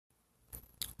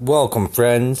Welcome,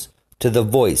 friends, to the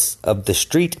voice of the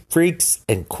street freaks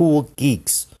and cool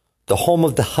geeks, the home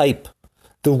of the hype,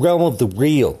 the realm of the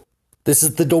real. This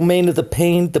is the domain of the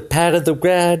pain, the pad of the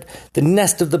rad, the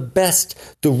nest of the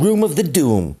best, the room of the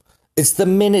doom. It's the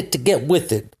minute to get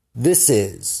with it. This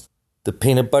is the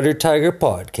Peanut Butter Tiger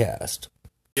Podcast.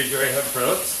 Did you already have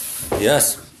products?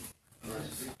 Yes.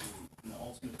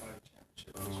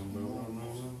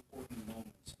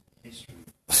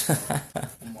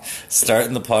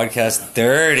 Starting the podcast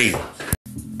dirty.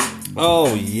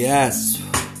 Oh, yes.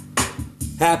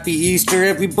 Happy Easter,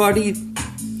 everybody.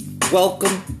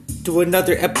 Welcome to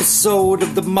another episode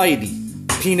of the mighty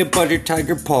Peanut Butter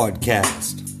Tiger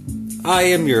Podcast. I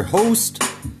am your host,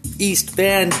 East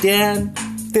Van Dan,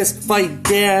 Fist Fight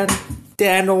Dan,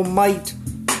 Dan O'Mite,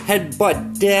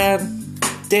 Headbutt Dan,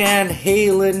 Dan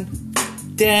Halen,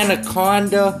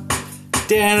 Danaconda,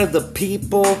 Dan of the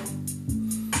People,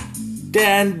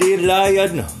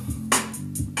 Dandelion,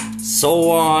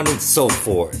 so on and so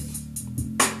forth.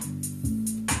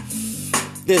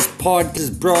 This podcast is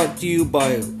brought to you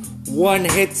by One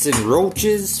Hits and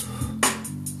Roaches.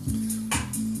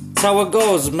 That's how it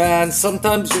goes, man.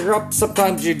 Sometimes you're up,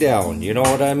 sometimes you're down. You know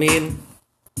what I mean?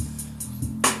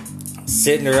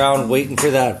 Sitting around waiting for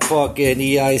that fucking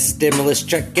EI stimulus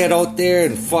check. Get out there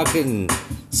and fucking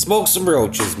smoke some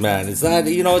roaches, man. It's that,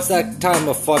 it's that time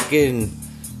of fucking...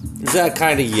 It's that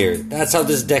kind of year. That's how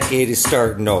this decade is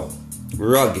starting out.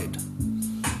 Rugged.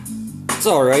 It's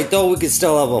alright though, we can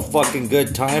still have a fucking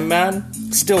good time, man.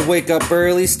 Still wake up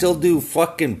early, still do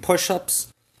fucking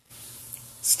push-ups.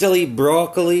 Still eat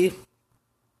broccoli.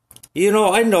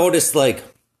 I noticed,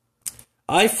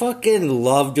 I fucking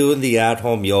love doing the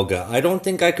at-home yoga. I don't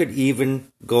think I could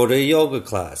even go to a yoga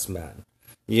class, man.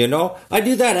 I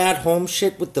do that at-home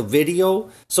shit with the video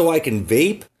so I can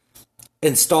vape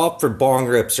and stop for bong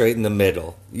rips right in the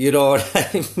middle. You know what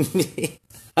I mean?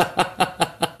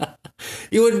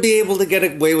 You wouldn't be able to get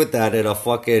away with that at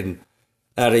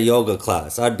a yoga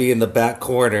class. I'd be in the back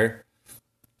corner,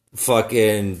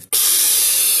 fucking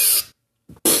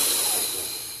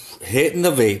hitting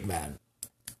the vape, man.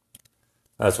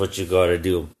 That's what you gotta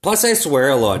do. Plus, I swear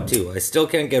a lot, too. I still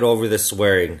can't get over the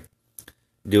swearing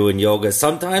doing yoga.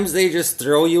 Sometimes they just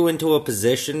throw you into a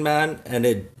position, man, and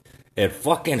it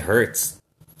fucking hurts.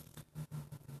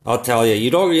 I'll tell you, you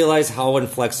don't realize how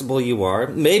inflexible you are.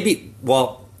 Maybe,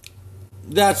 well,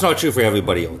 that's not true for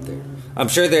everybody out there. I'm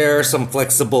sure there are some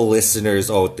flexible listeners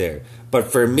out there.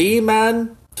 But for me,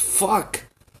 man, fuck.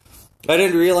 I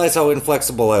didn't realize how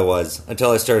inflexible I was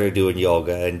until I started doing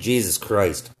yoga. And Jesus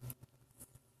Christ.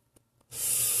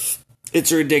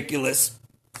 It's ridiculous.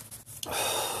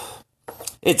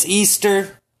 It's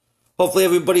Easter. Hopefully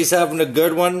everybody's having a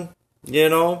good one,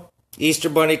 Easter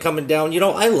Bunny coming down.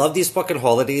 I love these fucking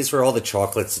holidays for all the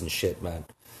chocolates and shit, man.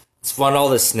 It's fun, all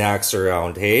the snacks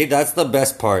around. Hey, that's the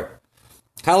best part.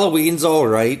 Halloween's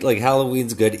alright.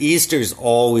 Halloween's good. Easter's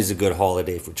always a good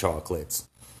holiday for chocolates.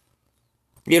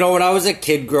 When I was a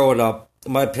kid growing up,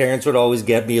 my parents would always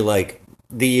get me,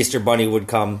 the Easter Bunny would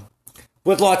come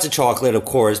with lots of chocolate, of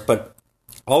course, but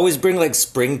always bring,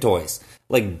 spring toys.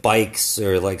 Bikes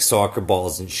or, soccer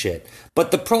balls and shit.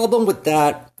 But the problem with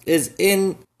that is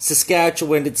in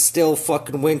Saskatchewan, it's still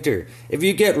fucking winter. If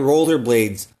you get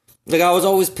rollerblades, I was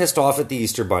always pissed off at the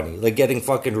Easter Bunny, getting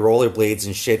fucking rollerblades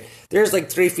and shit. There's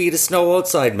 3 feet of snow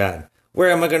outside, man.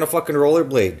 Where am I gonna fucking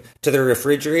rollerblade? To the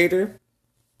refrigerator?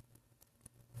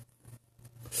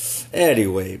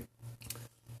 Anyway.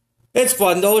 It's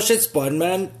fun though, shit's fun,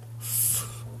 man.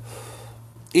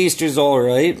 Easter's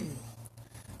alright.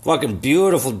 Fucking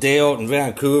beautiful day out in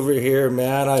Vancouver here,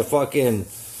 man. I fucking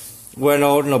went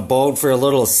out in a boat for a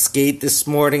little skate this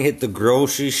morning. Hit the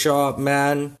grocery shop,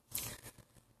 man.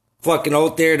 Fucking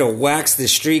out there to wax the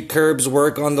street curbs,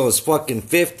 work on those fucking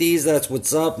 50s. That's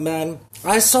what's up, man.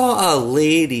 I saw a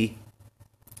lady.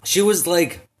 She was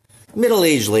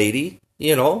middle-aged lady,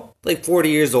 40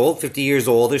 years old, 50 years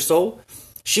old or so.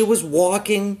 She was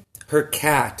walking her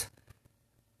cat,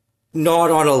 not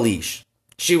on a leash.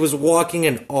 She was walking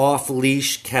an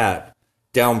off-leash cat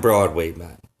down Broadway,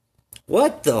 man.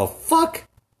 What the fuck?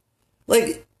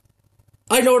 I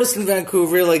noticed in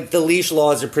Vancouver, the leash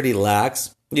laws are pretty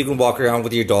lax. You can walk around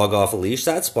with your dog off a leash.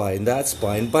 That's fine.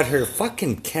 But her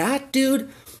fucking cat,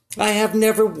 dude? I have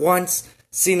never once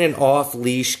seen an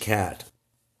off-leash cat.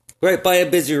 Right by a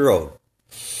busy road.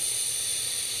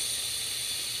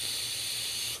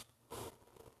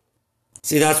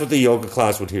 See, that's what the yoga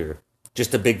class would hear.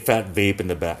 Just a big fat vape in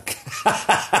the back.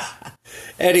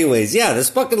 Anyways, yeah, this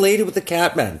fucking lady with the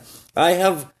cat, man. I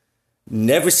have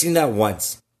never seen that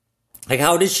once.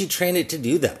 How did she train it to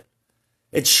do that?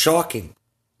 It's shocking.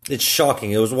 It's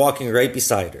shocking. It was walking right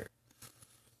beside her.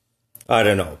 I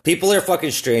don't know. People are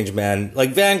fucking strange, man.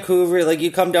 Like Vancouver, like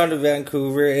you come down to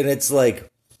Vancouver and it's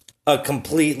like a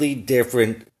completely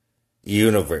different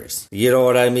universe. You know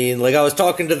what I mean? Like I was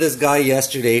talking to this guy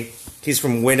yesterday. He's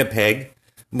from Winnipeg,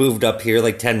 moved up here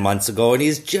like 10 months ago, and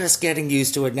he's just getting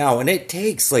used to it now. And it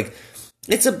takes like,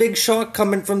 it's a big shock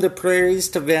coming from the prairies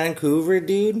to Vancouver,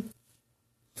 dude.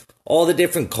 All the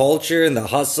different culture and the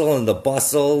hustle and the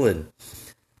bustle and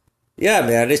yeah,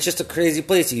 man, it's just a crazy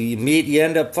place. You meet, you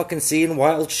end up fucking seeing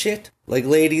wild shit. Like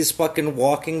ladies fucking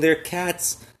walking their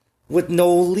cats with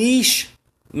no leash.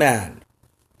 Man.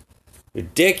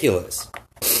 Ridiculous.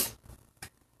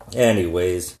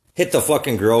 Anyways, hit the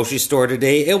fucking grocery store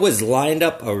today. It was lined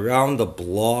up around the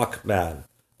block, man.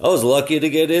 I was lucky to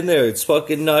get in there. It's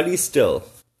fucking nutty still.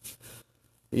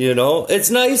 You know? It's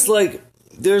nice, like,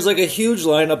 there's like a huge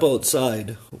lineup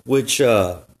outside, which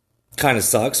kind of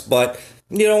sucks, but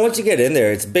you know, once you get in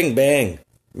there, it's bing bang.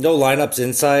 No lineups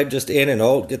inside, just in and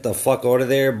out. Get the fuck out of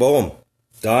there. Boom.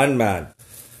 Done, man.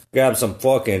 Grab some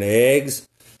fucking eggs.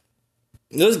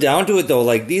 It was down to it, though.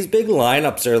 Like, these big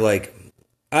lineups are like,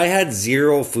 I had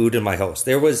zero food in my house.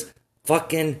 There was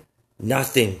fucking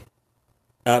nothing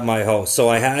at my house. So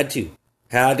I had to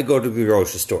go to the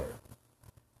grocery store.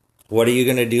 What are you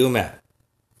going to do, man?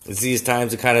 It's these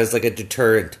times it kind of is like a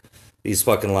deterrent, these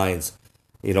fucking lines.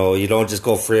 You know, you don't just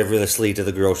go frivolously to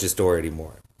the grocery store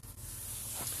anymore.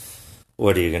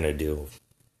 What are you gonna do?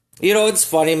 You know, it's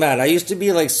funny, man. I used to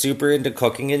be, like, super into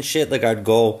cooking and shit. Like, I'd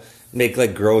go make,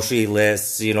 like, grocery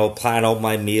lists, you know, plan out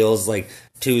my meals. Like,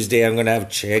 Tuesday I'm gonna have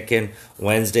chicken.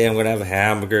 Wednesday I'm gonna have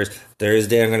hamburgers.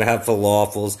 Thursday I'm gonna have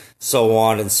falafels. So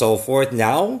on and so forth.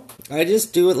 Now, I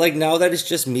just do it, like, now that it's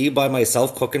just me by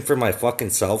myself cooking for my fucking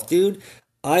self, dude.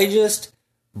 I just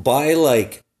buy,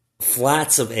 like,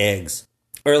 flats of eggs.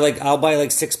 Or, like, I'll buy, like,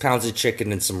 6 pounds of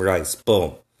chicken and some rice.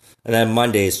 Boom. And then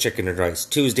Monday is chicken and rice.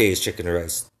 Tuesday is chicken and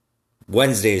rice.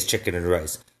 Wednesday is chicken and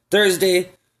rice.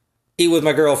 Thursday, eat with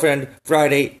my girlfriend.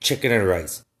 Friday, chicken and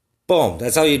rice. Boom.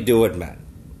 That's how you do it, man.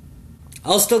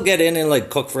 I'll still get in and,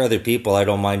 like, cook for other people. I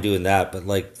don't mind doing that. But,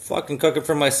 like, fucking cooking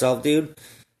for myself, dude,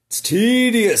 it's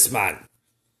tedious, man.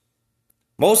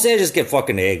 Mostly I just get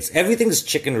fucking eggs. Everything's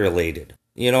chicken related.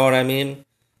 You know what I mean?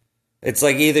 It's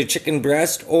like either chicken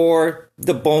breast or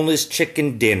the boneless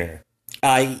chicken dinner,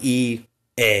 i.e.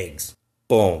 eggs.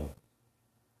 Boom.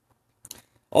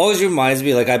 Always reminds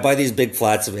me, like, I buy these big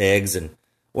flats of eggs, and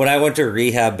when I went to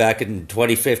rehab back in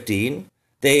 2015,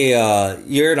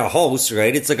 you're in a house,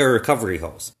 right? It's like a recovery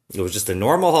house. It was just a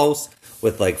normal house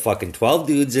with, like, fucking 12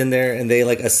 dudes in there, and they,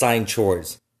 like, assign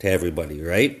chores to everybody,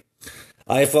 right?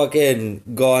 I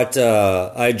fucking got,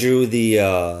 I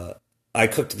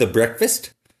cooked the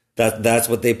breakfast. That's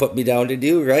what they put me down to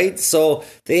do, right? So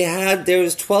there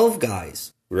was 12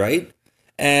 guys, right?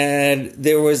 And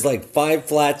there was like 5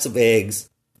 flats of eggs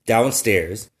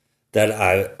downstairs that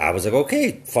I was like,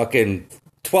 okay, fucking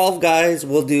 12 guys,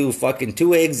 we'll do fucking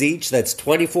 2 eggs each. That's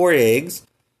 24 eggs,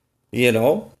 you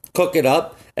know, cook it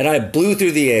up. And I blew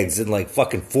through the eggs in like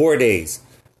fucking 4 days.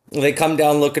 And they come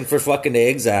down looking for fucking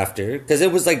eggs after, because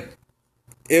it was like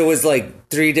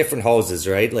 3 different hoses,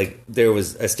 right? Like, there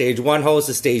was a stage 1 hose,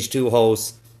 a stage 2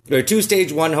 hose, or 2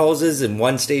 stage 1 hoses and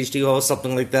 1 stage 2 hose,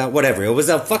 something like that. Whatever. It was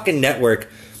a fucking network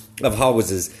of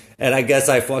hoses. And I guess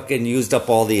I fucking used up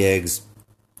all the eggs,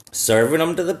 serving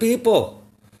them to the people.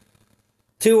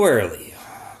 Too early.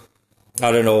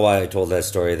 I don't know why I told that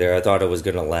story there. I thought it was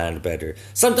going to land better.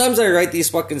 Sometimes I write these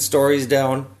fucking stories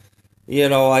down. You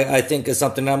know, I think of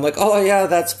something and I'm like, oh yeah,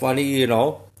 that's funny, you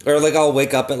know. Or, like, I'll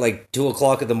wake up at, like, 2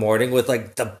 o'clock in the morning with,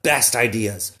 like, the best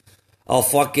ideas.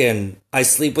 I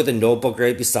sleep with a notebook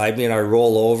right beside me and I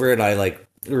roll over and I, like,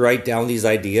 write down these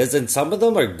ideas. And some of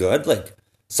them are good. Like,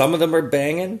 some of them are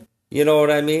banging. You know what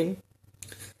I mean?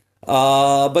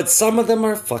 But some of them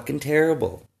are fucking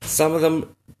terrible. Some of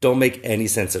them don't make any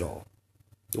sense at all.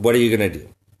 What are you gonna do?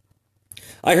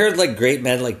 I heard, like, great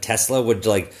men like Tesla would,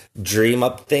 like, dream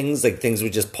up things. Like, things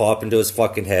would just pop into his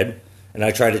fucking head. And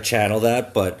I try to channel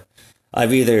that, but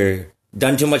I've either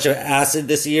done too much of acid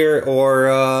this year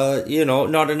or, you know,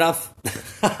 not enough.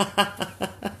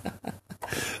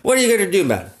 What are you going to do,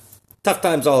 man? Tough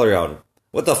times all around.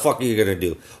 What the fuck are you going to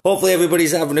do? Hopefully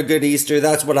everybody's having a good Easter.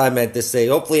 That's what I meant to say.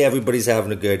 Hopefully everybody's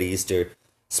having a good Easter.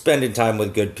 Spending time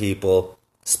with good people.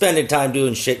 Spending time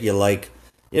doing shit you like.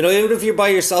 You know, even if you're by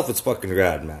yourself, it's fucking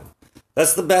rad, man.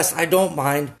 That's the best. I don't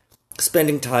mind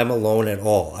spending time alone at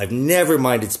all. I've never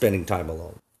minded spending time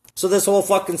alone. So this whole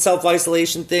fucking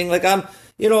self-isolation thing, like, I'm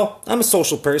a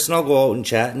social person. I'll go out and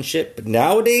chat and shit. But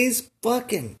nowadays,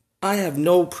 fucking, I have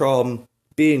no problem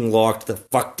being locked the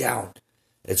fuck down.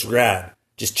 It's rad.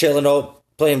 Just chilling out,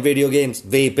 playing video games,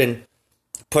 vaping,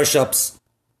 push-ups,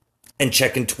 and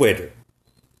checking Twitter.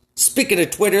 Speaking of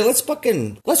Twitter, let's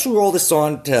roll this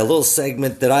on to a little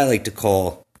segment that I like to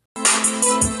call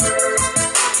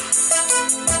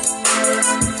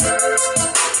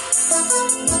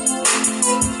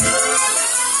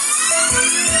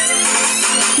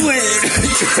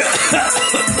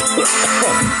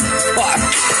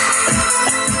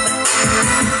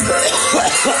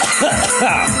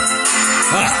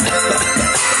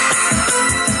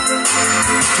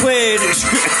Twitter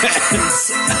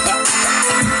trends.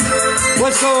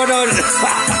 What's going on?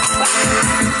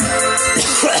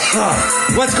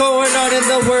 What's going on in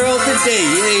the world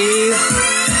today?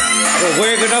 Well,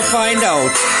 we're gonna find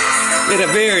out in a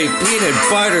very peanut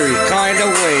buttery kind of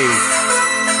way.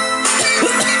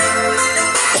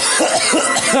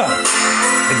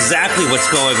 Exactly what's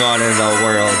going on in the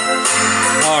world.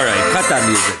 Alright, cut that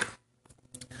music.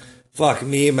 Fuck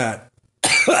me, man.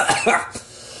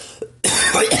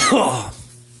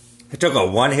 I took a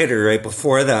one-hitter right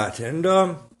before that and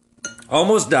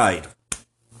almost died.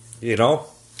 You know?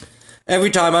 Every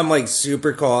time I'm like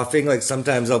super coughing, like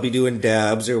sometimes I'll be doing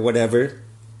dabs or whatever.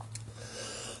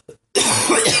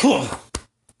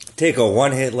 Take a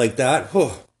one hit like that.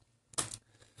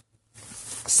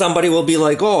 Somebody will be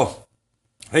like, "Oh,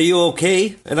 are you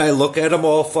okay?" And I look at them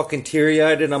all fucking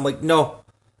teary-eyed and I'm like, "No,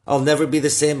 I'll never be the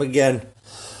same again."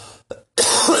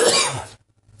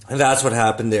 And that's what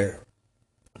happened there.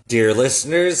 Dear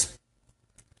listeners,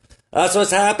 that's what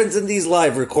happens in these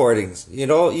live recordings. You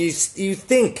know, you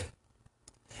think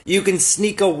you can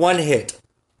sneak a one hit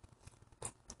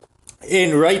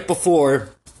in right before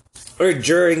or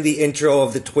during the intro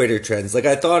of the Twitter trends. Like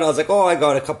I was like, oh, I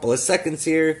got a couple of seconds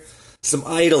here, some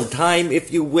idle time,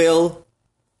 if you will.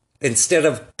 Instead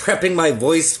of prepping my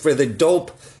voice for the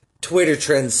dope Twitter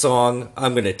trend song,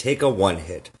 I'm going to take a one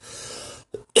hit.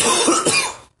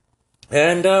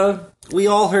 And we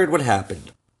all heard what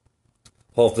happened.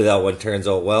 Hopefully that one turns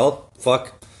out well.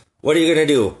 Fuck. What are you going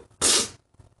to do?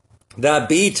 That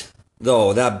beat,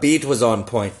 though, that beat was on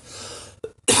point.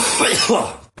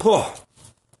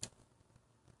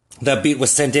 That beat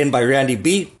was sent in by Randy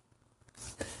B.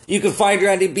 You can find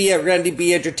Randy B at Randy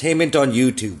B Entertainment on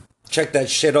YouTube. Check that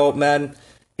shit out, man.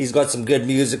 He's got some good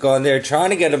music on there.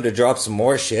 Trying to get him to drop some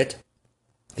more shit.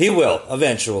 He will,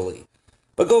 eventually.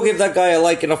 But go give that guy a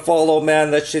like and a follow,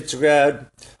 man. That shit's rad.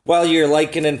 While you're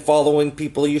liking and following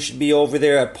people, you should be over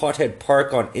there at Pothead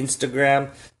Park on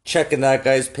Instagram. Checking that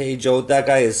guy's page out. That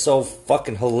guy is so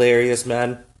fucking hilarious,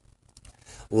 man.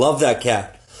 Love that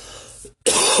cat.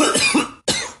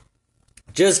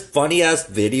 Just funny-ass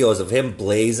videos of him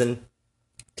blazing.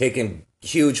 Taking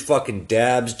huge fucking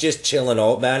dabs. Just chilling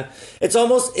out, man. It's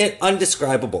almost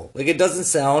undescribable. Like, it doesn't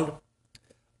sound...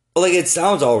 Like, it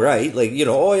sounds alright. Like, you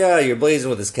know, oh yeah, you're blazing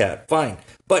with this cat. Fine.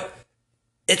 But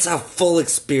it's a full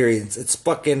experience. It's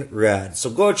fucking rad. So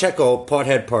go check out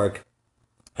Pothead Park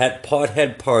at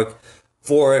Pothead Park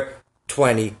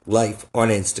 420 Life on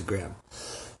Instagram.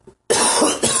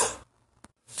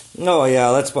 Oh yeah,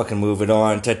 let's fucking move it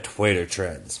on to Twitter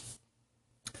trends.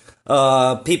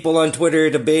 People on Twitter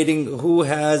debating who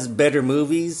has better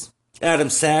movies, Adam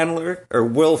Sandler or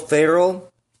Will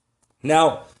Ferrell.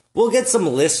 Now, we'll get some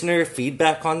listener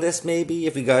feedback on this maybe,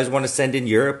 if you guys want to send in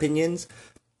your opinions.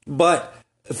 But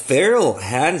Ferrell,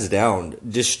 hands down,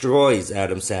 destroys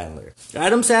Adam Sandler.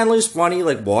 Adam Sandler's funny,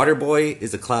 like Waterboy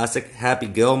is a classic. Happy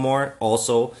Gilmore,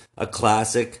 also a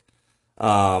classic.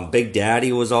 Big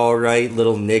Daddy was alright.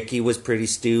 Little Nicky was pretty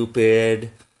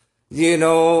stupid. You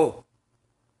know,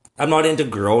 I'm not into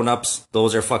Grown Ups.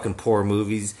 Those are fucking poor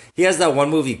movies. He has that one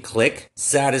movie, Click.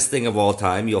 Saddest thing of all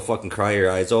time. You'll fucking cry your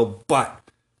eyes out. But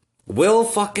Will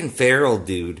fucking Ferrell,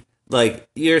 dude. Like,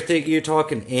 you're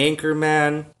talking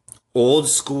Anchorman. Old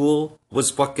School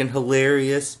was fucking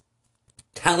hilarious.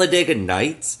 Talladega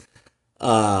Nights.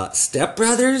 Step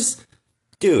Brothers.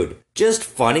 Dude, just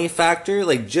funny factor,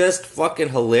 like just fucking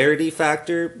hilarity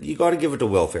factor, you gotta give it to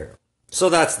Will Ferrell. So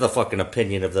that's the fucking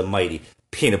opinion of the mighty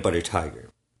Peanut Butter Tiger.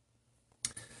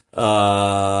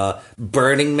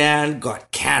 Burning Man got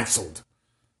cancelled.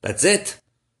 That's it.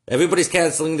 Everybody's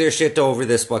canceling their shit over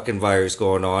this fucking virus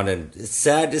going on, and it's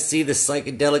sad to see the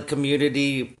psychedelic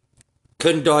community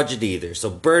couldn't dodge it either. So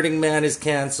Burning Man is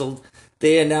cancelled.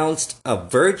 They announced a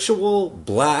virtual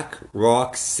Black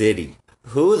Rock City.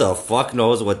 Who the fuck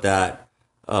knows what that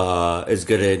is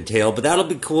going to entail, but that'll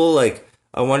be cool. Like,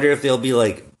 I wonder if they'll be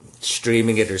like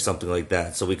streaming it or something like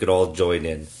that so we could all join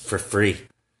in for free.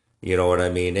 You know what I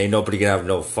mean? Ain't nobody gonna have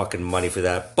no fucking money for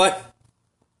that. But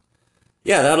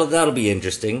yeah, that'll be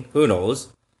interesting. Who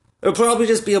knows? It'll probably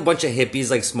just be a bunch of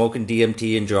hippies like smoking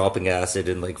DMT and dropping acid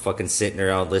and like fucking sitting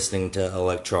around listening to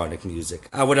electronic music.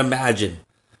 I would imagine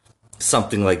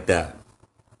something like that.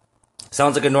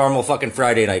 Sounds like a normal fucking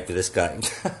Friday night for this guy.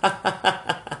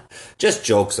 Just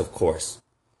jokes, of course.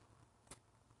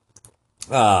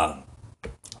 Tekashi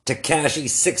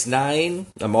 6ix9ine.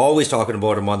 I'm always talking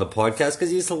about him on the podcast because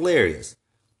he's hilarious.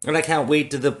 And I can't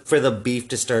wait for the beef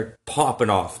to start popping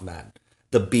off, man.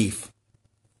 The beef.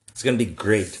 It's going to be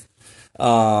great.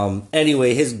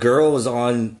 Anyway, his girl was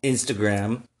on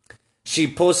Instagram. She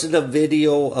posted a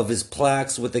video of his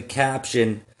plaques with the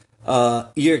caption,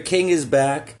 "Your king is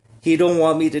back. He don't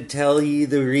want me to tell you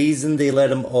the reason they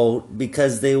let him out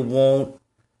because they want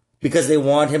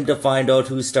him to find out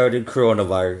who started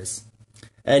coronavirus."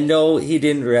 And no, he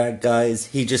didn't rat, guys.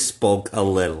 He just spoke a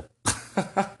little.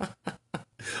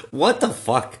 What the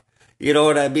fuck? You know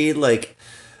what I mean? Like,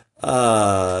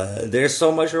 there's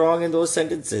so much wrong in those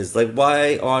sentences. Like,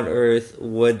 why on earth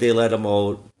would they let him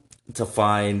out to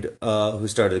find who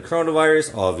started the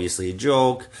coronavirus? Obviously a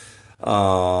joke.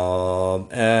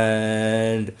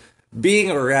 And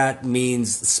being a rat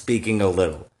means speaking a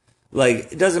little.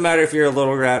 Like, it doesn't matter if you're a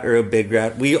little rat or a big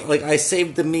rat. I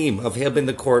saved the meme of him in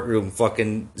the courtroom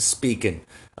fucking speaking,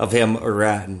 of him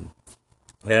ratting.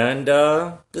 And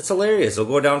it's hilarious. It'll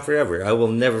go down forever. I will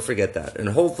never forget that. And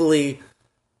hopefully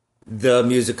the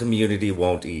music community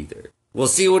won't either. We'll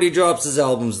see when he drops his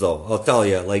albums, though. I'll tell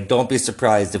you, like, don't be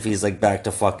surprised if he's, like, back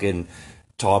to fucking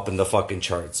topping the fucking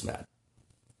charts, man.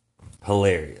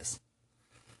 Hilarious.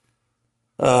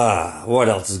 What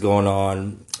else is going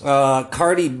on?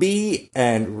 Cardi B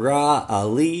and Ra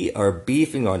Ali are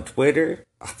beefing on Twitter.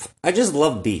 I just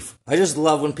love beef. I just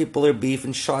love when people are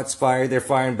beefing, shots fired, they're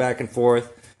firing back and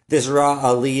forth. This Ra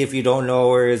Ali, if you don't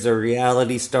know her, is a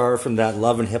reality star from that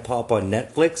Love and Hip Hop on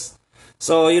Netflix.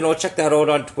 So, check that out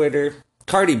on Twitter.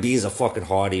 Cardi B is a fucking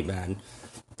hottie, man.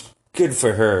 Good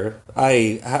for her.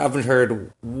 I haven't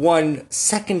heard 1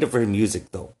 second of her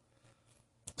music, though.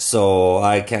 So,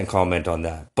 I can't comment on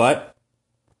that. But,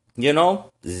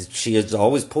 she is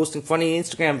always posting funny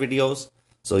Instagram videos.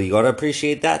 So, you gotta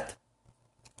appreciate that.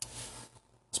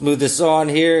 Let's move this on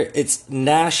here. It's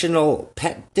National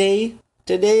Pet Day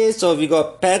today. So, if you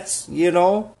got pets, give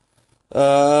them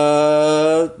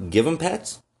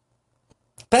pets.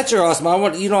 Pets are awesome.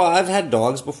 I've had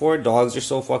dogs before. Dogs are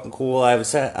so fucking cool. I've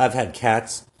had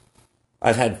cats.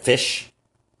 I've had fish.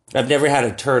 I've never had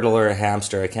a turtle or a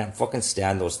hamster. I can't fucking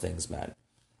stand those things, man.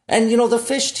 And, the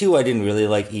fish, too, I didn't really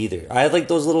like either. I had, like,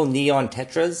 those little neon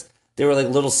tetras. They were, like,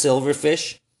 little silver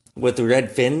fish with red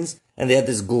fins. And they had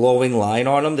this glowing line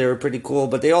on them. They were pretty cool,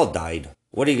 but they all died.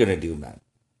 What are you going to do, man?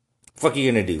 Fuck are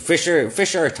you going to do? Fish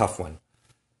are a tough one.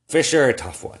 Fish are a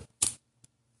tough one.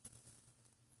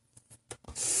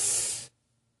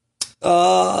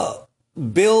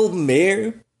 Bill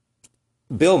Maher,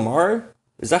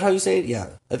 is that how you say it? Yeah,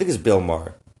 I think it's Bill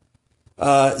Maher.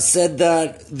 Said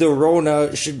that the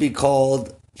Rona should be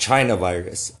called China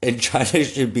virus and China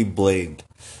should be blamed.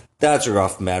 That's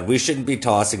rough, man. We shouldn't be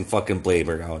tossing fucking blame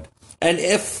around. And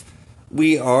if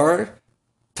we are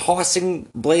tossing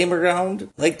blame around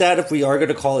like that, if we are going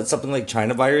to call it something like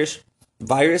China virus,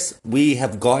 we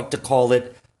have got to call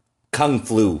it Kung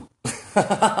Flu.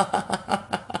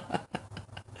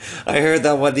 I heard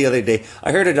that one the other day.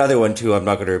 I heard another one too. I'm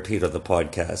not going to repeat on the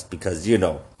podcast because,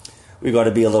 we got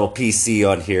to be a little PC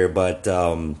on here, but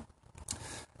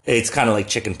it's kind of like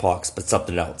chicken pox, but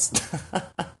something else.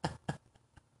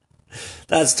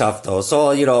 That's tough though.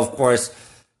 So, of course,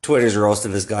 Twitter's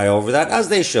roasting this guy over that, as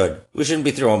they should. We shouldn't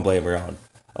be throwing blame around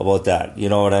about that. You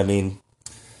know what I mean?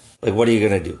 Like, what are you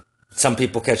going to do? Some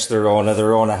people catch the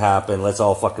Rona happened. Let's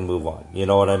all fucking move on. You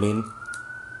know what I mean?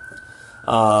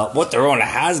 What the Rona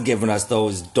has given us, though,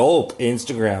 is dope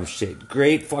Instagram shit.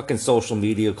 Great fucking social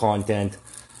media content.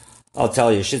 I'll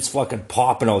tell you, shit's fucking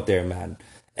popping out there, man.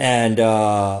 And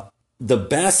the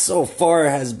best so far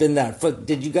has been that.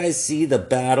 Did you guys see the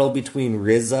battle between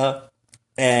RZA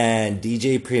and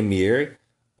DJ Premier?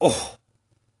 Oh,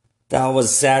 that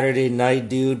was Saturday night,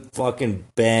 dude. Fucking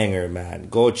banger, man.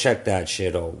 Go check that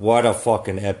shit out. What a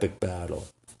fucking epic battle.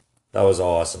 That was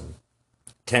awesome.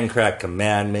 10 Crack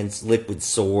Commandments, Liquid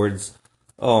Swords.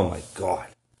 Oh my god.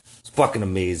 It's fucking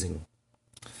amazing.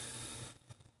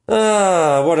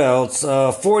 What else?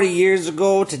 40 years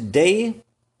ago today,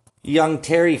 young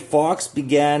Terry Fox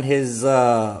began his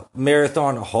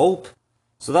Marathon of Hope.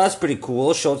 So that's pretty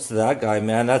cool. Shouts to that guy,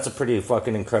 man. That's a pretty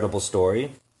fucking incredible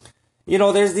story.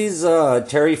 There's these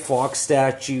Terry Fox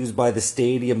statues by the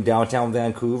stadium downtown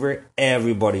Vancouver.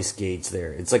 Everybody skates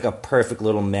there. It's like a perfect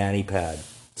little mani pad.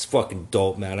 It's fucking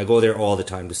dope, man. I go there all the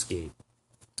time to skate.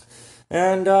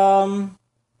 And,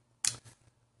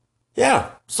 yeah.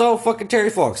 So, fucking Terry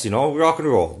Fox, rock and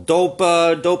roll.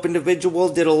 Dope individual,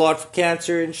 did a lot for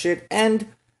cancer and shit. And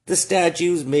the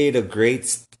statues made a great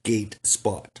skate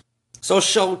spot. So,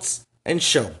 Schultz and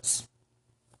Schultz.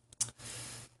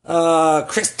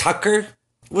 Chris Tucker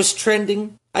was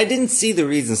trending. I didn't see the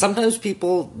reason. Sometimes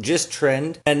people just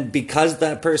trend, and because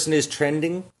that person is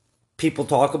trending, people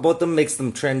talk about them, makes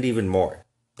them trend even more.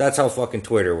 That's how fucking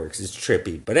Twitter works. It's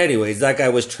trippy. But anyways, that guy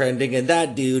was trending, and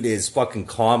that dude is fucking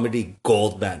comedy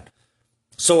gold, man.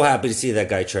 So happy to see that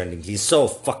guy trending. He's so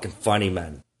fucking funny,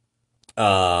 man.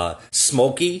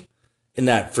 Smokey in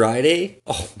that Friday.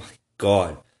 Oh my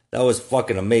god. That was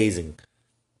fucking amazing.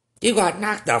 You got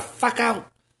knocked the fuck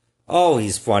out. Oh,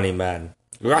 he's funny, man.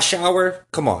 Rush Hour?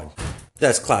 Come on.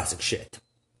 That's classic shit.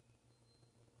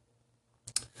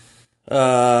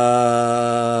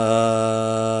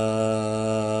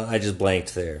 I just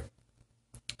blanked there.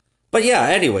 But yeah,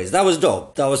 anyways, that was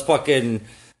dope. That was fucking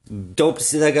dope to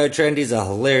see that guy trend. He's a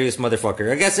hilarious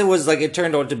motherfucker. I guess it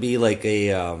turned out to be like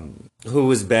a, who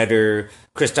was better,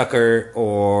 Chris Tucker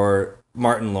or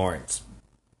Martin Lawrence.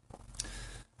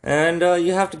 And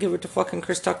you have to give it to fucking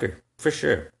Chris Tucker, for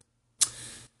sure.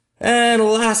 And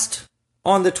last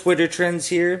on the Twitter trends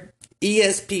here,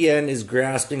 ESPN is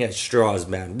grasping at straws,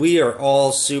 man. We are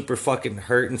all super fucking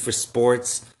hurting for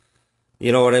sports.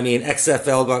 You know what I mean?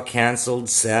 XFL got canceled,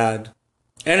 sad.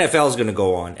 NFL's gonna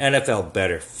go on. NFL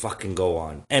better fucking go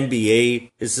on. NBA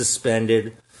is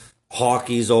suspended.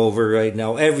 Hockey's over right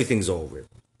now. Everything's over.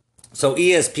 So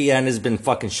ESPN has been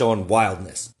fucking showing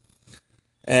wildness.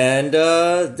 And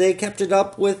they kept it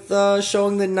up with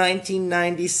showing the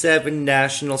 1997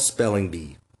 National Spelling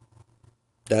Bee.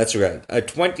 That's right, a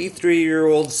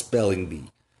 23-year-old spelling bee.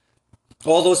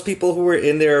 All those people who were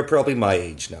in there are probably my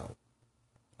age now.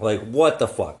 Like, what the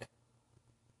fuck?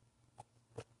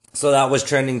 So that was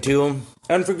trending too,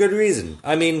 and for good reason.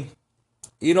 I mean,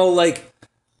 you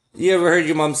ever heard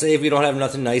your mom say, if you don't have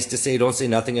nothing nice to say, don't say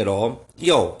nothing at all?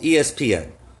 Yo,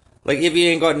 ESPN. Like, if you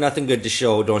ain't got nothing good to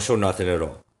show, don't show nothing at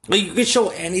all. Like, you could show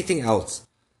anything else.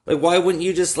 Like, why wouldn't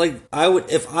you just,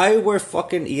 if I were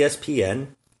fucking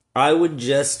ESPN, I would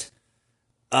just,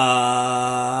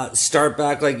 start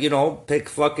back, pick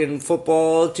fucking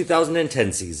football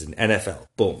 2010 season, NFL.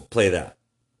 Boom, play that.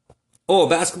 Oh,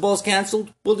 basketball's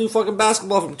canceled? We'll do fucking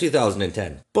basketball from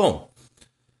 2010. Boom.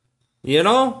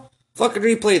 Fucking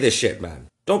replay this shit, man.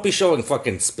 Don't be showing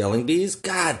fucking spelling bees.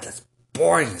 God, that's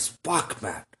boring as fuck,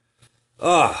 man.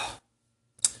 Ugh.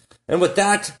 And with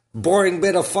that boring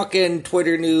bit of fucking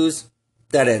Twitter news,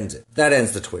 that ends it. That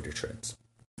ends the Twitter trends.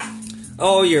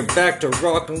 Oh, you're back to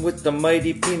rocking with the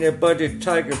Mighty Peanut Butter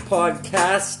Tiger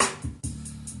podcast.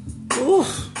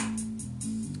 Oof.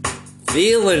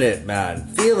 Feeling it, man.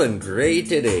 Feeling great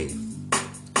today.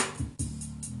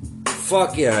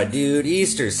 Fuck yeah, dude.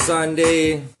 Easter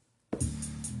Sunday.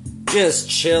 Just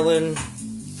chilling.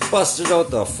 Busted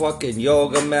out the fucking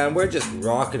yoga, man. We're just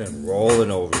rocking and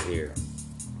rolling over here.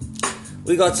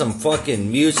 We got some fucking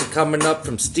music coming up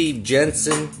from Steve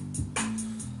Jensen.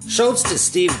 Shouts to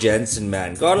Steve Jensen,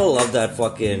 man. Gotta love that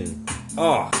fucking...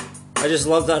 I just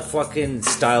love that fucking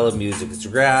style of music. It's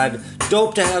rad.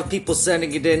 Dope to have people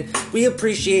sending it in. We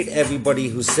appreciate everybody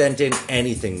who sent in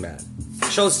anything, man.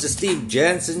 Shouts to Steve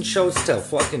Jensen. Shouts to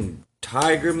fucking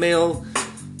Tiger Mail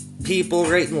people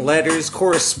writing letters,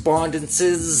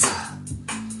 correspondences.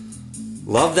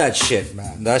 Love that shit,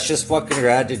 man. That's just fucking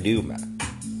rad to do, man.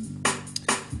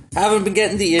 Haven't been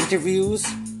getting the interviews.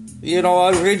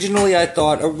 Originally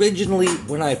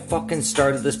when I fucking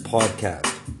started this podcast,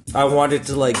 I wanted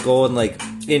to go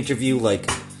and interview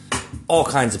all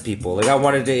kinds of people. I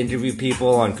wanted to interview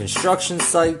people on construction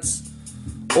sites,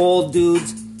 old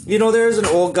dudes. There's an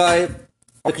old guy on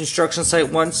a construction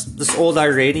site once, this old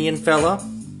Iranian fella.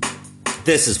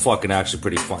 This is fucking actually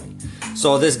pretty funny.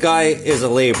 So this guy is a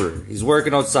laborer. He's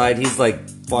working outside. He's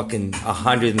fucking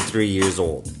 103 years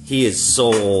old. He is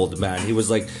so old, man. He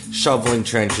was shoveling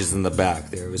trenches in the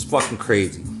back there. It was fucking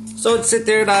crazy. So I'd sit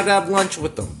there and I'd have lunch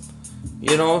with him.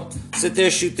 Sit there,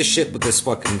 shoot the shit with this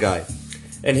fucking guy.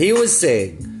 And he was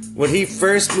saying, when he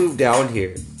first moved down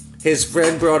here, his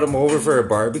friend brought him over for a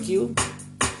barbecue.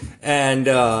 And,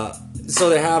 so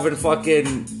they're having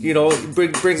fucking,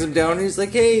 brings him down and he's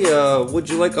like, hey, would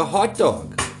you like a hot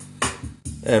dog?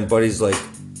 And Buddy's like,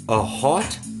 a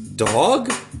hot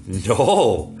dog?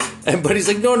 No. And Buddy's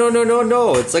like,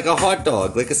 no. It's like a hot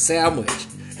dog, like a sandwich.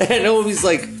 And Homie's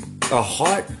like, a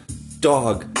hot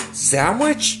dog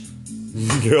sandwich?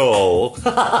 No.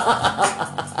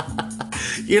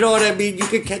 You know what I mean? You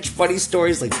could catch funny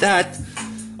stories like that.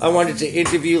 I wanted to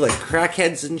interview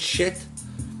crackheads and shit.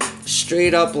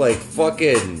 straight up like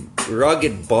fucking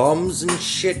rugged bums and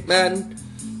shit, man.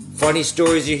 Funny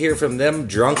stories you hear from them,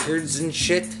 drunkards and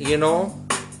shit, you know.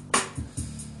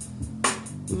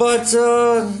 But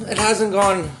it hasn't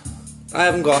gone. I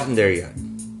haven't gotten there yet.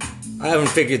 I haven't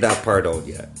figured that part out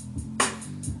yet.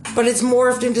 But it's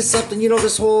morphed into something, you know,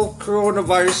 this whole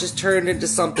coronavirus just turned into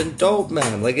something dope,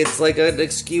 man. Like, it's like an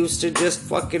excuse to just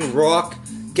fucking rock,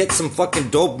 get some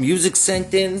fucking dope music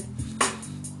sent in,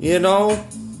 you know?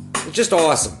 It's just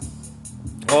awesome.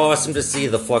 Awesome to see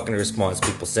the fucking response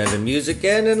people sending music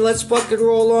in, and let's fucking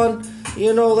roll on,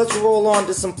 you know, let's roll on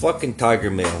to some fucking Tiger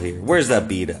Mail here. Where's that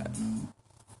beat at?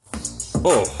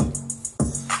 Oh.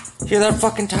 Hear that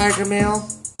fucking Tiger Mail?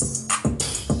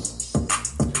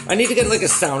 I need to get like a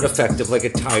sound effect of like a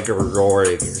tiger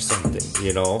roaring or something,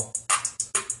 you know?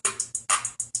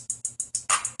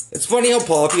 It's funny how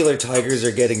popular tigers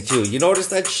are getting too. You notice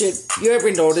that shit? You ever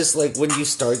notice like when you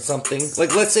start something?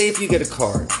 Like let's say if you get a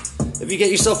car. If you get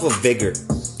yourself a Vigor.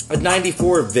 A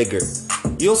 94 Vigor.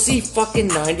 You'll see fucking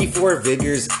 94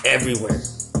 Vigors everywhere.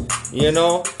 You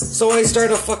know? So I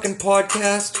start a fucking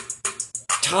podcast.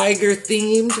 Tiger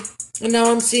themed. And now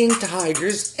I'm seeing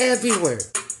tigers everywhere.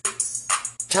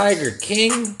 Tiger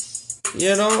King,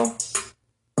 you know?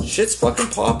 Shit's fucking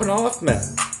popping off, man.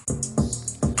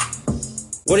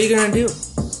 What are you gonna do?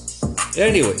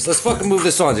 Anyways, let's fucking move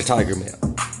this on to Tiger Mail.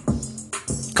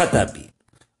 Cut that beat.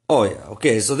 Oh yeah,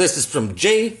 okay, so this is from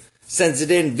Jay. Sends it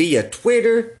in via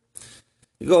Twitter.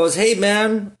 He goes, hey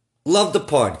man, love the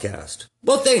podcast.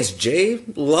 Well, thanks Jay.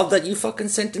 Love that you fucking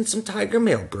sent in some Tiger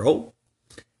Mail, bro.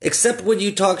 Except when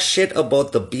you talk shit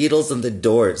about the Beatles and the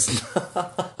Doors.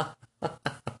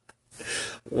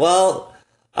 Well,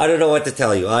 I don't know what to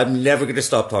tell you. I'm never going to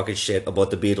stop talking shit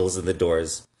about the Beatles and the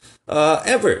Doors.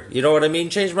 Ever. You know what I mean?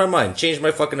 Change my mind. Change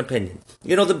my fucking opinion.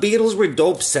 You know, the Beatles were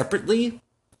dope separately.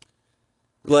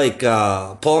 Like,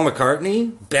 Paul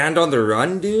McCartney. Band on the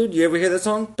Run, dude. You ever hear that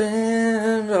song?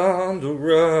 Band on the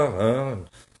Run.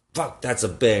 Fuck, that's a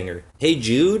banger. Hey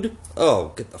Jude.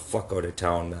 Oh, get the fuck out of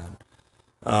town, man.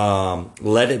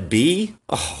 Let It Be.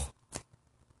 Oh,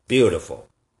 beautiful.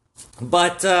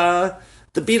 But,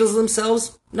 the Beatles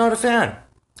themselves, not a fan.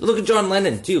 Look at John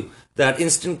Lennon, too. That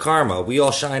Instant Karma, We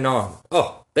All Shine On.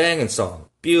 Oh, banging song.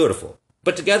 Beautiful.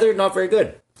 But together, not very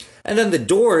good. And then the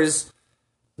Doors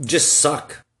just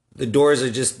suck. The Doors are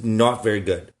just not very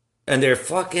good. And they're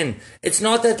fucking... It's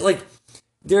not that, like...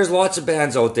 There's lots of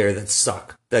bands out there that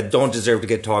suck. That don't deserve to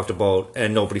get talked about.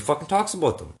 And nobody fucking talks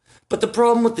about them. But the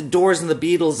problem with the Doors and the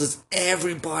Beatles is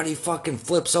everybody fucking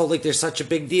flips out like they're such a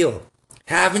big deal.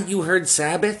 Haven't you heard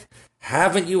Sabbath?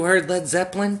 Haven't you heard Led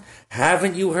Zeppelin?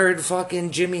 Haven't you heard fucking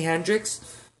Jimi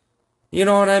Hendrix? You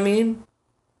know what I mean?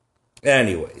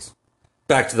 Anyways,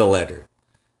 back to the letter.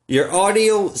 Your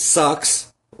audio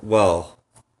sucks. Well,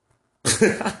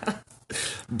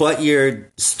 but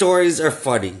your stories are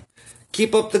funny.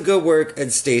 Keep up the good work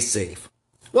and stay safe.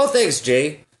 Well, thanks,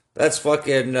 Jay. That's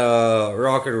fucking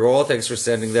rock and roll. Thanks for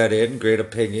sending that in. Great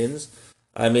opinions.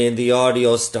 I mean, the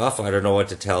audio stuff, I don't know what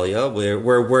to tell you.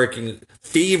 We're working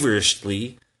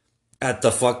feverishly at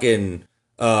the fucking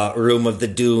Room of the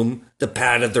Doom, the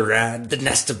Pad of the Rad, the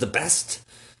Nest of the Best,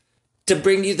 to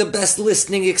bring you the best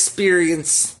listening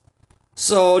experience.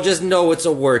 So just know it's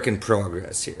a work in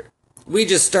progress here. We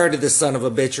just started this son of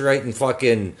a bitch right in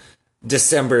fucking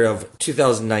December of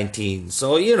 2019.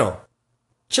 So, you know,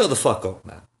 chill the fuck out,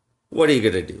 man. What are you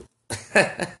gonna do?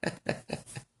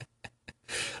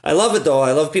 I love it though.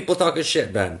 I love people talking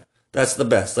shit, man. That's the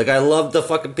best. Like, I love the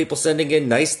fucking people sending in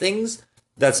nice things.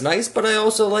 That's nice, but I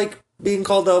also like being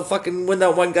called a fucking... When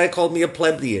that one guy called me a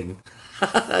plebeian.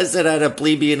 I said I had a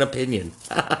plebeian opinion.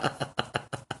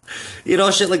 You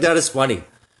know, shit like that is funny.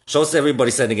 Shows to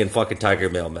everybody sending in fucking Tiger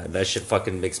Mail, man. That shit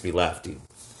fucking makes me laugh, dude.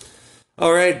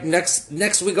 Alright, next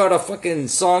we got a fucking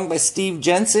song by Steve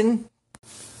Jensen.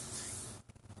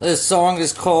 This song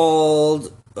is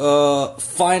called...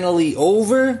 Finally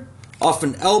Over, off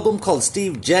an album called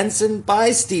Steve Jensen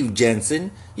by Steve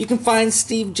Jensen. You can find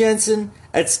Steve Jensen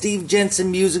at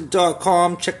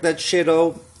stevejensenmusic.com. Check that shit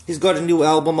out. He's got a new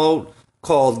album out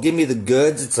called Give Me the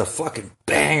Goods. It's a fucking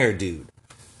banger, dude.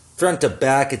 Front to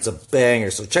back, it's a banger.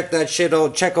 So check that shit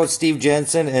out. Check out Steve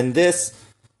Jensen. And this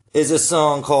is a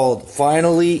song called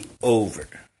Finally Over.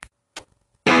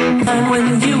 And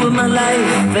when you were my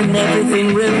life and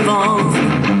everything revolved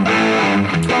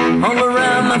all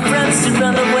around, my friends stood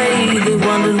round the way. They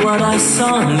wondered what I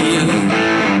saw in you.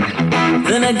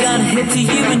 Then I got hip to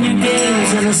you and your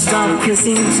games, and I stopped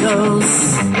kissing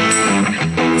toes.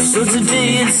 So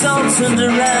today it's all turned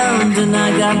around, and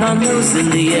I got my nose in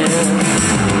the air.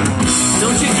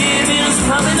 Don't you give bills,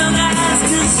 probably don't ask,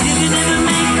 'cause you can never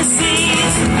make the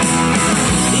scene.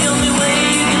 The only way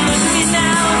you can look at me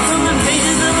now from the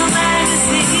pages of a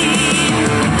magazine.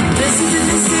 Listen to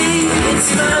me say it's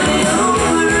finally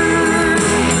over.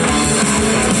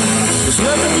 There's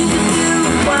nothing you can do,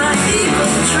 why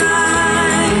even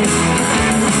try?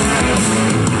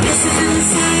 Listen to me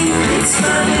say it's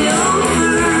finally over.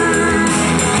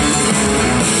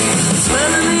 It's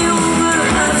finally over,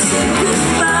 I've said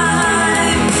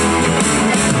goodbye.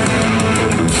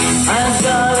 I've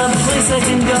got a place I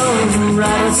can go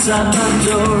right outside my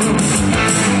door.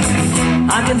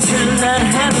 I can turn that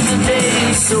habit today,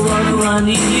 so what do I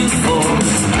need you for?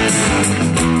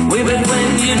 Way back when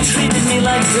you treated me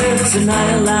like dirt and I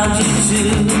allowed you to.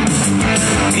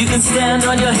 You can stand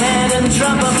on your head and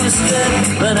drop off your skirt,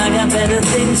 but I got better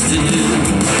things to do.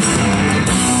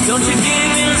 Don't you give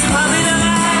me those popular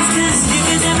eyes, 'cause you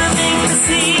can never make the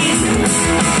scene.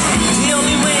 The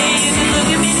only way you can look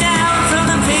at me now from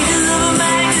the pages of a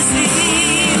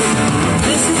magazine.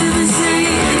 Listen to me say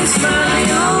it's finally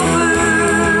over.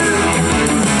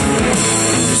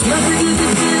 There's nothing you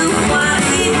can do, why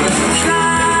even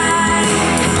try?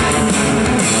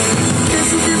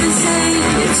 Listen to me say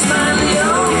it's finally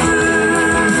over.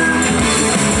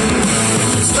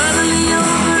 It's finally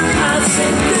over, I've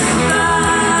said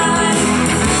goodbye.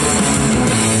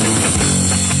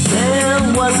 There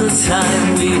was a time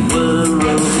we were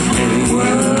okay.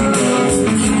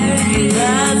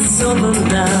 That's over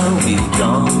now, we've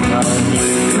gone our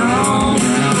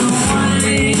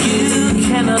way. You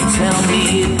cannot tell me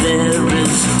there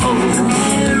is hope.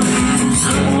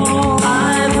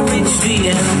 I've reached the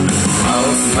end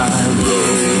of my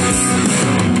road, of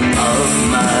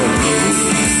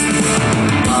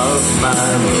my road, of my road.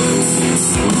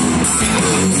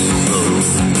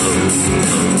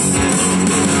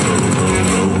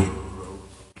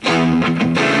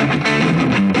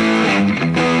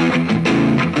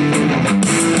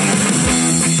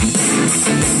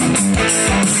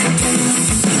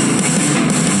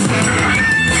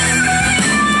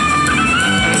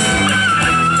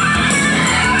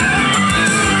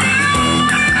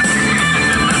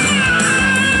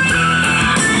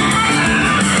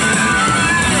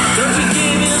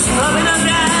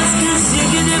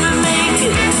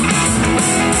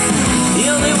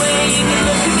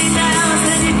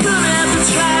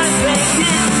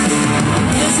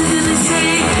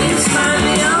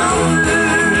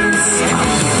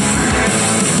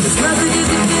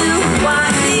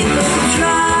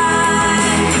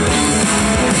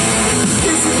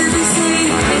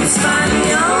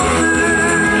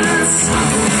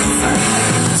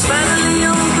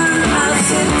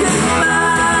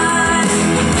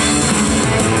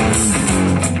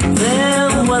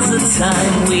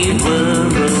 Time we were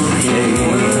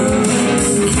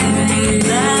okay.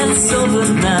 That's over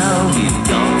now, we've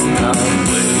gone our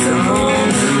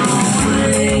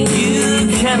way. You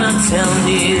cannot tell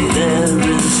me there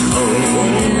is hope.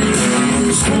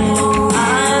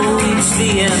 I've reached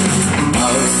the end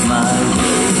of my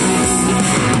road,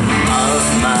 of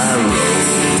my road,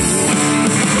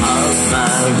 of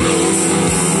my road.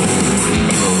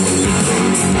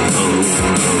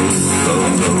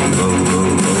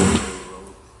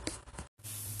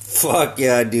 Fuck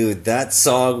yeah, dude. That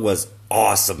song was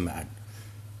awesome, man.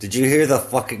 Did you hear the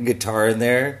fucking guitar in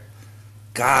there?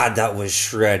 God, that was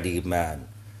shreddy, man.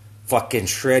 Fucking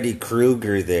Shreddy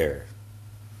Krueger there.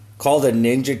 Called the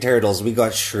Ninja Turtles, we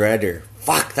got Shredder.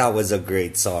 Fuck, that was a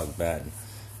great song, man.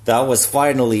 That was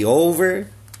Finally Over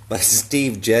by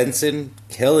Steve Jensen.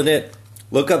 Killing it.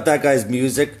 Look up that guy's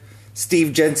music.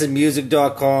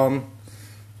 SteveJensenMusic.com.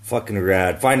 Fucking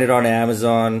rad. Find it on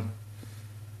Amazon.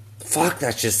 Fuck,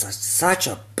 that's just such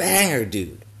a banger,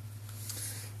 dude.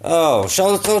 Oh,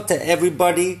 shout out to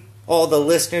everybody, all the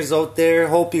listeners out there.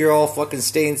 Hope you're all fucking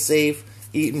staying safe,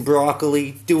 eating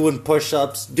broccoli, doing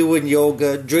push-ups, doing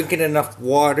yoga, drinking enough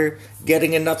water,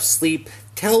 getting enough sleep.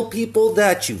 Tell people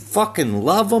that you fucking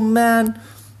love them, man.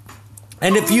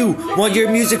 And if you want your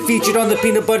music featured on the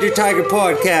Peanut Butter Tiger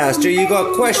podcast, or you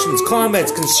got questions,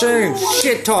 comments, concerns,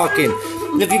 shit talking,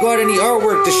 and if you got any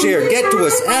artwork to share, get to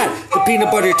us at the Peanut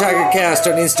Butter Tiger Cast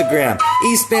on Instagram,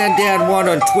 EastmanDan1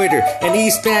 on Twitter, and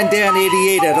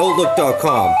EastmanDan88 at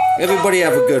Outlook.com. Everybody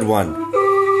have a good one.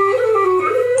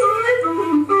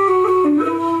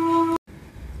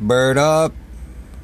 Bird up.